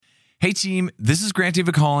Hey team, this is Grant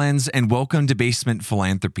David Collins, and welcome to Basement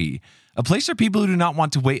Philanthropy, a place for people who do not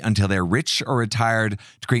want to wait until they're rich or retired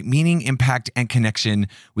to create meaning, impact, and connection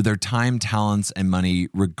with their time, talents, and money,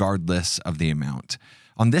 regardless of the amount.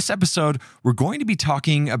 On this episode, we're going to be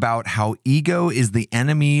talking about how ego is the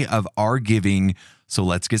enemy of our giving, so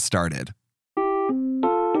let's get started.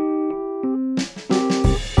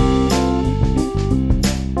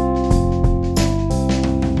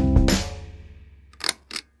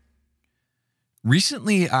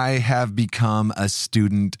 Recently, I have become a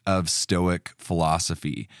student of Stoic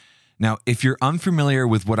philosophy. Now, if you're unfamiliar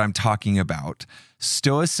with what I'm talking about,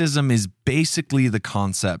 Stoicism is basically the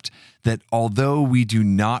concept that although we do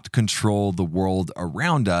not control the world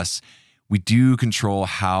around us, we do control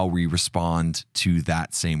how we respond to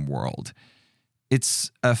that same world.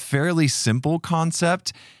 It's a fairly simple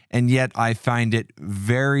concept, and yet I find it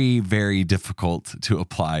very, very difficult to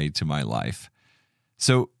apply to my life.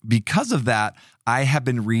 So because of that, I have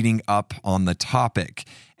been reading up on the topic,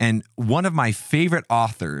 and one of my favorite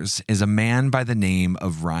authors is a man by the name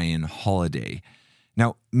of Ryan Holiday.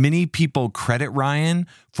 Now, many people credit Ryan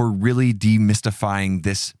for really demystifying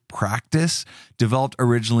this practice developed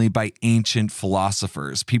originally by ancient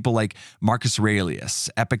philosophers, people like Marcus Aurelius,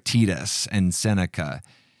 Epictetus, and Seneca.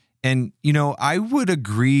 And, I would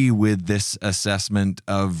agree with this assessment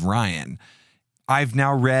of Ryan. I've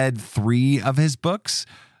now read 3 of his books,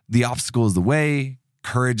 The Obstacle is the Way,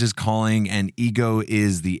 Courage is Calling, and Ego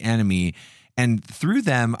is the Enemy. And through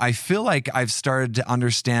them, I feel like I've started to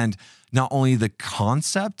understand not only the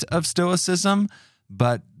concept of Stoicism,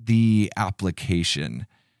 but the application.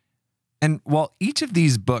 And while each of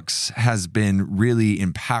these books has been really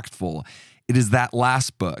impactful, it is that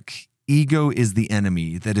last book, Ego is the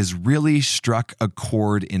Enemy, that has really struck a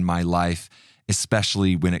chord in my life,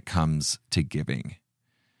 especially when it comes to giving.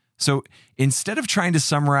 So instead of trying to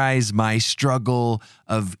summarize my struggle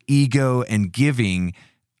of ego and giving,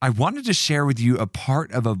 I wanted to share with you a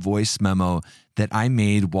part of a voice memo that I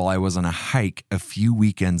made while I was on a hike a few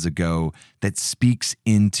weekends ago that speaks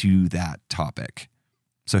into that topic.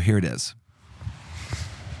 So here it is.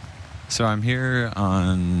 So I'm here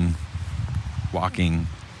walking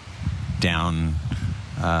down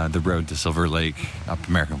the road to Silver Lake up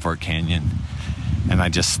American Fork Canyon. And I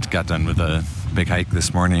just got done with a big hike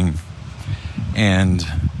this morning. And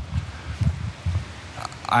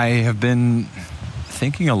I have been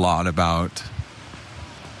thinking a lot about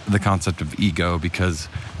the concept of ego because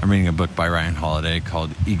I'm reading a book by Ryan Holiday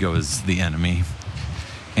called Ego is the Enemy.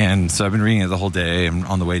 And so I've been reading it the whole day. I'm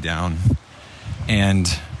on the way down. And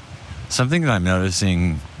something that I'm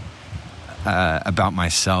noticing about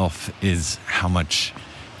myself is how much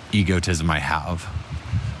egotism I have.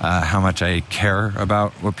 How much I care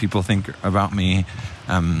about what people think about me,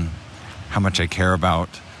 how much I care about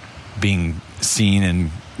being seen and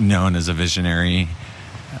known as a visionary,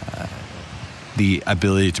 the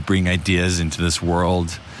ability to bring ideas into this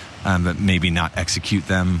world, but maybe not execute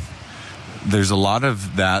them. There's a lot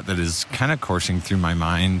of that is kind of coursing through my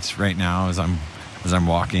mind right now as I'm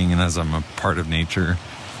walking and as I'm a part of nature.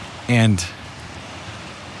 And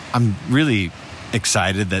I'm really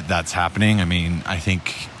excited that that's happening. I mean, I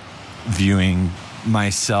think viewing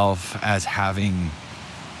myself as having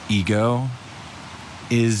ego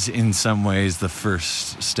is in some ways the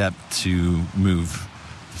first step to move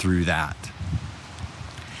through that.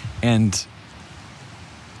 And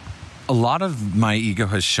a lot of my ego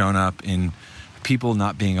has shown up in people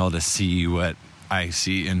not being able to see what I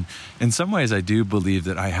see. And in some ways, I do believe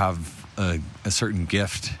that I have a certain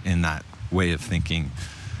gift in that way of thinking,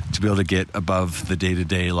 to be able to get above the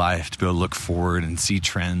day-to-day life, to be able to look forward and see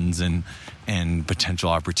trends and potential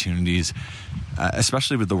opportunities,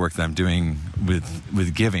 especially with the work that I'm doing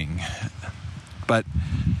with giving. But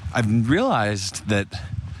I've realized that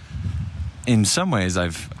in some ways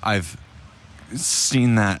I've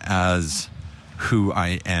seen that as who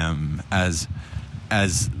I am, as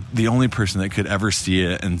the only person that could ever see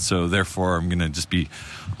it, and so therefore I'm going to just be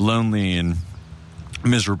lonely and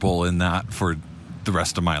miserable in that for the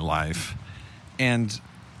rest of my life. And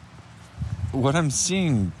what I'm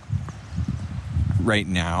seeing right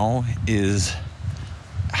now is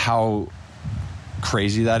how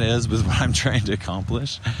crazy that is with what I'm trying to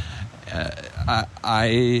accomplish.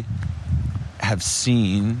 I have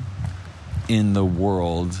seen in the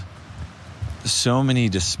world so many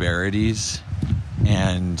disparities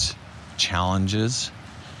and challenges,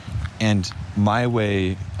 and my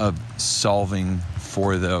way of solving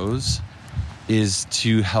for those is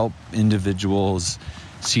to help individuals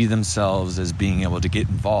see themselves as being able to get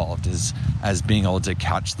involved, as being able to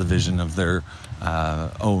catch the vision of their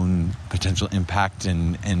own potential impact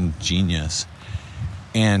and genius.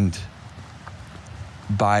 And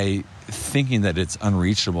by thinking that it's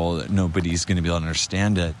unreachable, that nobody's going to be able to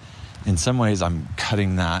understand it, in some ways I'm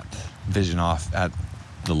cutting that vision off at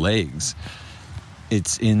the legs.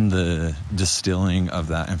 It's in the distilling of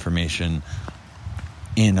that information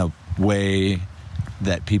in a way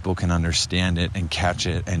that people can understand it and catch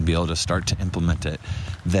it and be able to start to implement it,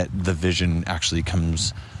 that the vision actually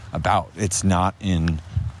comes about. It's not in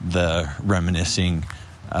the reminiscing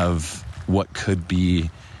of what could be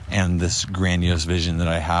and this grandiose vision that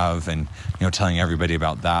I have, and telling everybody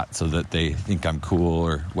about that so that they think I'm cool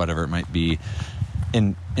or whatever it might be.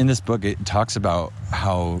 And in this book, it talks about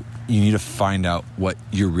how you need to find out what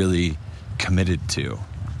you're really committed to.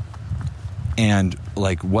 And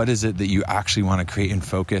what is it that you actually want to create and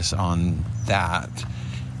focus on that?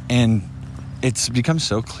 And it's become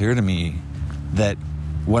so clear to me that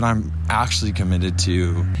what I'm actually committed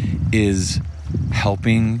to is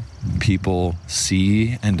helping people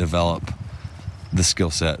see and develop the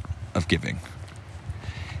skill set of giving.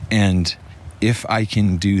 And if I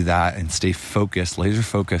can do that and stay focused, laser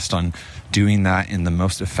focused on doing that in the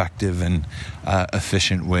most effective and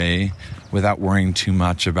efficient way without worrying too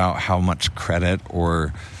much about how much credit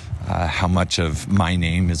or how much of my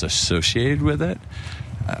name is associated with it,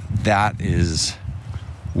 that is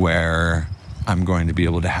where I'm going to be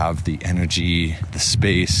able to have the energy, the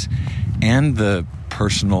space, and the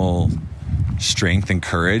personal strength and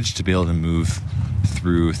courage to be able to move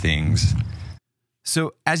through things.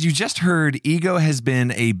 So as you just heard, ego has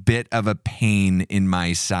been a bit of a pain in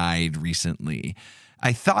my side recently.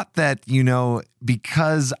 I thought that,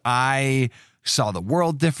 because I saw the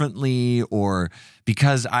world differently, or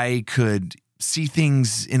because I could see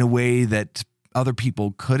things in a way that other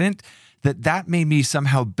people couldn't, that made me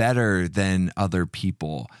somehow better than other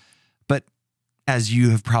people. But as you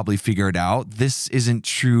have probably figured out, this isn't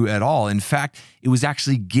true at all. In fact, it was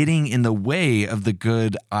actually getting in the way of the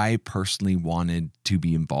good I personally wanted to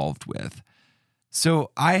be involved with.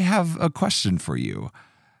 So I have a question for you.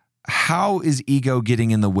 How is ego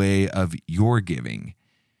getting in the way of your giving?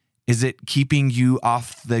 Is it keeping you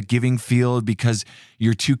off the giving field because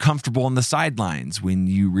you're too comfortable on the sidelines when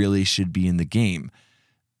you really should be in the game?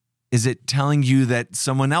 Is it telling you that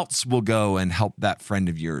someone else will go and help that friend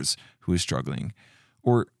of yours who is struggling?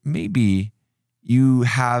 Or maybe you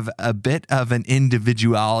have a bit of an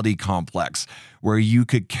individuality complex where you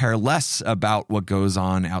could care less about what goes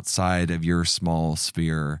on outside of your small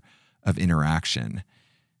sphere of interaction.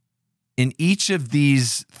 In each of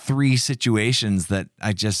these three situations that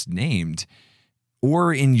I just named,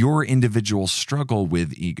 or in your individual struggle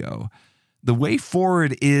with ego, the way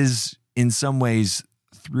forward is in some ways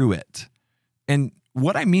through it. And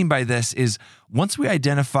what I mean by this is once we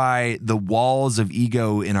identify the walls of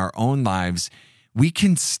ego in our own lives, we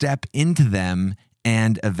can step into them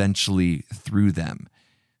and eventually through them.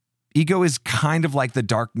 Ego is kind of like the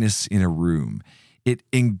darkness in a room. It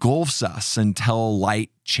engulfs us until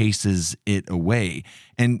light chases it away.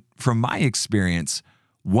 And from my experience,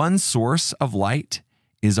 one source of light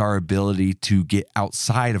is our ability to get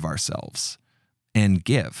outside of ourselves and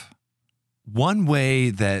give. One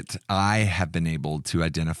way that I have been able to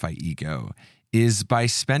identify ego is by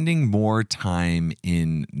spending more time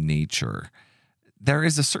in nature. There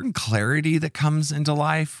is a certain clarity that comes into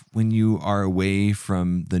life when you are away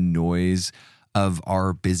from the noise of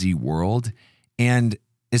our busy world. And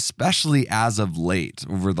especially as of late,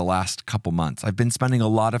 over the last couple months, I've been spending a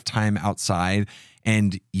lot of time outside,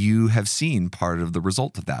 and you have seen part of the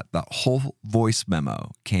result of that. That whole voice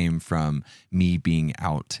memo came from me being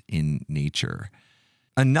out in nature.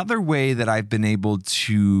 Another way that I've been able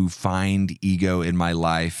to find ego in my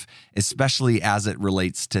life, especially as it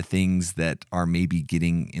relates to things that are maybe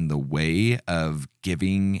getting in the way of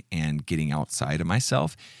giving and getting outside of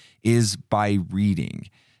myself, is by reading.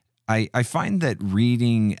 I find that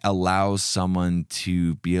reading allows someone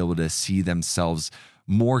to be able to see themselves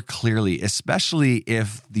more clearly, especially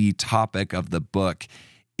if the topic of the book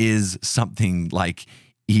is something like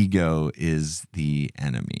ego is the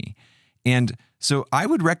enemy. And so I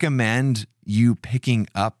would recommend you picking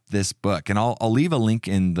up this book, and I'll leave a link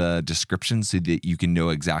in the description so that you can know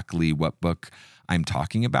exactly what book I'm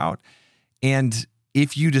talking about. And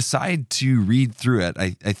if you decide to read through it,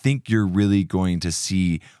 I think you're really going to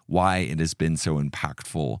see why it has been so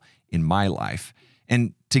impactful in my life.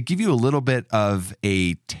 And to give you a little bit of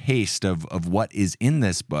a taste of what is in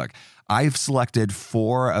this book, I've selected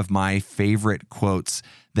 4 of my favorite quotes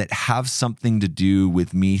that have something to do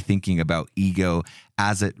with me thinking about ego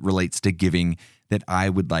as it relates to giving that I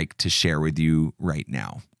would like to share with you right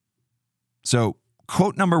now. So,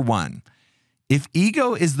 quote number 1, if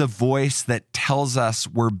ego is the voice that tells us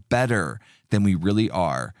we're better than we really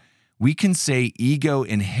are, we can say ego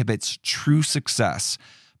inhibits true success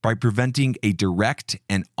by preventing a direct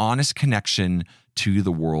and honest connection to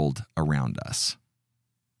the world around us.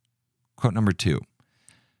 Quote number 2,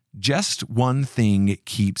 just one thing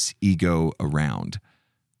keeps ego around: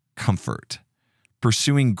 comfort.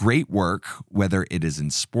 Pursuing great work, whether it is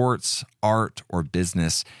in sports, art, or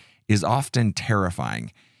business, is often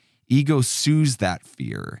terrifying. Ego soothes that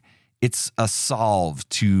fear. It's a solve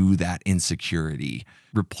to that insecurity,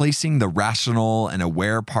 replacing the rational and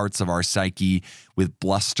aware parts of our psyche with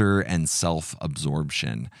bluster and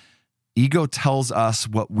self-absorption. Ego tells us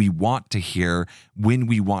what we want to hear when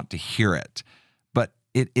we want to hear it, but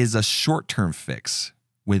it is a short-term fix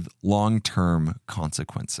with long-term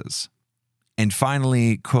consequences. And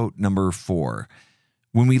finally, quote number 4,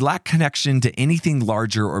 when we lack connection to anything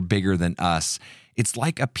larger or bigger than us, it's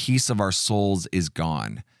like a piece of our souls is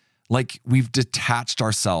gone. Like we've detached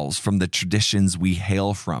ourselves from the traditions we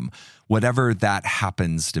hail from, whatever that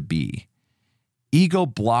happens to be. Ego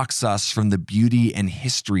blocks us from the beauty and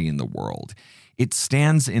history in the world. It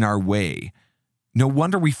stands in our way. No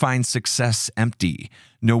wonder we find success empty.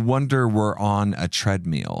 No wonder we're on a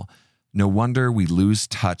treadmill. No wonder we lose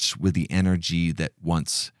touch with the energy that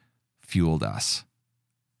once fueled us.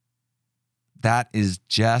 That is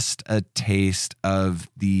just a taste of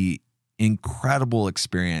the incredible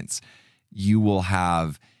experience you will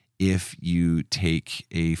have if you take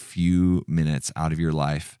a few minutes out of your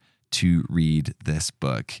life to read this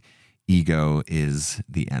book, Ego is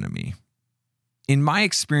the Enemy. In my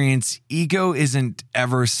experience, ego isn't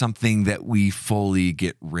ever something that we fully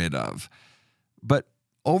get rid of. But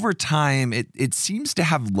over time, it seems to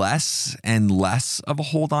have less and less of a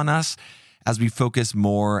hold on us as we focus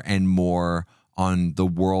more and more on the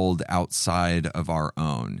world outside of our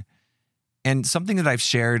own. And something that I've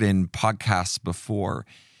shared in podcasts before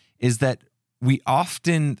is that we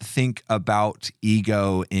often think about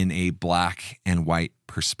ego in a black and white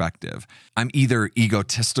perspective. I'm either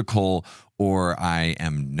egotistical or I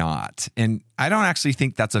am not. And I don't actually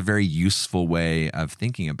think that's a very useful way of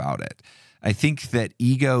thinking about it. I think that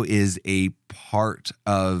ego is a part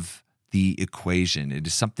of the equation. It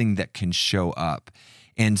is something that can show up.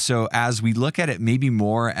 And so as we look at it maybe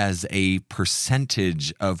more as a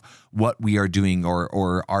percentage of what we are doing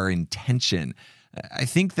or our intention, I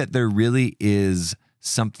think that there really is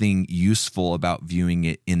something useful about viewing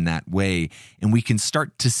it in that way. And we can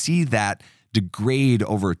start to see that degrade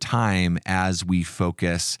over time as we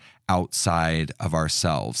focus outside of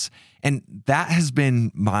ourselves. And that has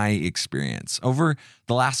been my experience. Over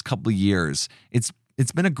the last couple of years, it's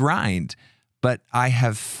been a grind, but I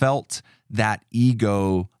have felt that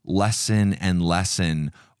ego lessen and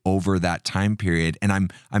lessen over that time period. And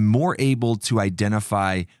I'm more able to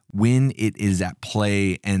identify when it is at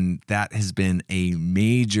play. And that has been a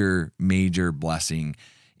major, major blessing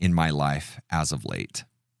in my life as of late.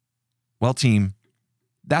 Well, team,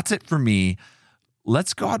 that's it for me.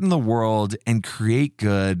 Let's go out in the world and create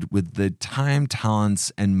good with the time,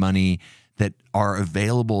 talents, and money that are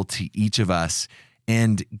available to each of us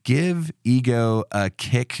and give ego a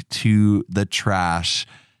kick to the trash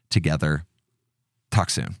together.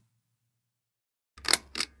 Talk soon.